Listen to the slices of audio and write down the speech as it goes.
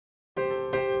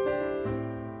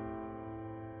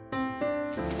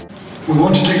We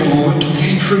want to take a moment to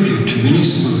pay tribute to Minnie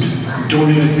Sloot, who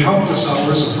donated countless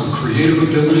hours of her creative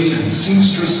ability and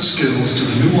seamstress skills to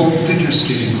the New Ulm Figure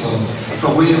Skating Club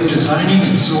by way of designing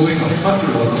and sewing a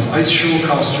plethora of ice show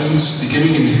costumes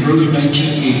beginning in the early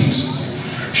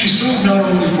 1980s. She sewed not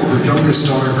only for her youngest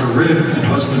daughter Corinne and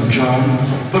husband John,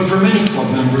 but for many club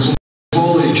members of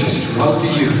all ages throughout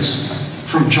the years.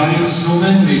 From giant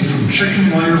snowmen made from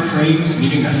chicken wire frames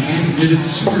needing a hand-knitted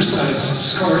supersized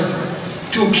scarf,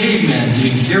 to a caveman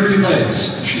needing hairy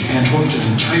legs, she hand-hooked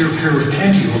an entire pair of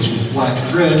pantyhose with black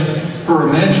thread. Her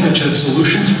imaginative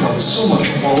solutions brought so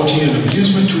much quality and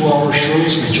amusement to our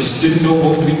shows we just didn't know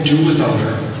what we'd do without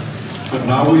her. But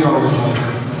now we are without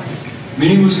her.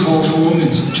 Minnie was called home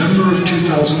in September of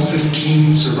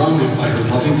 2015, surrounded by her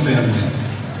loving family.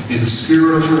 May the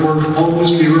spirit of her work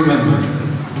always be remembered.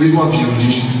 We love you,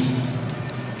 Minnie.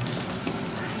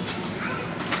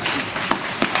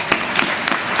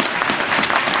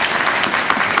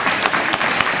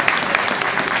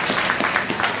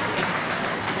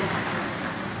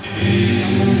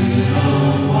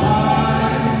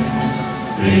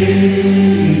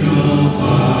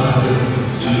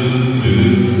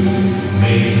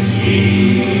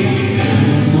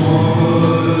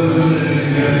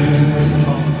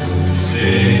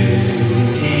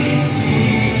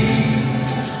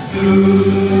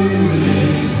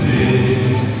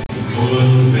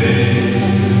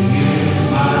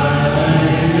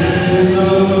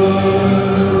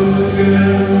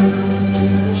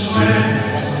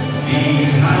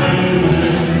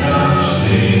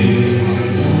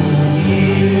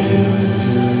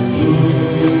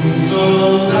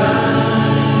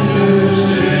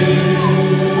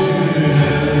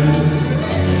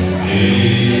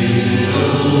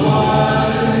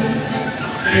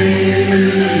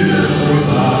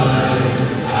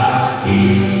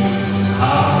 He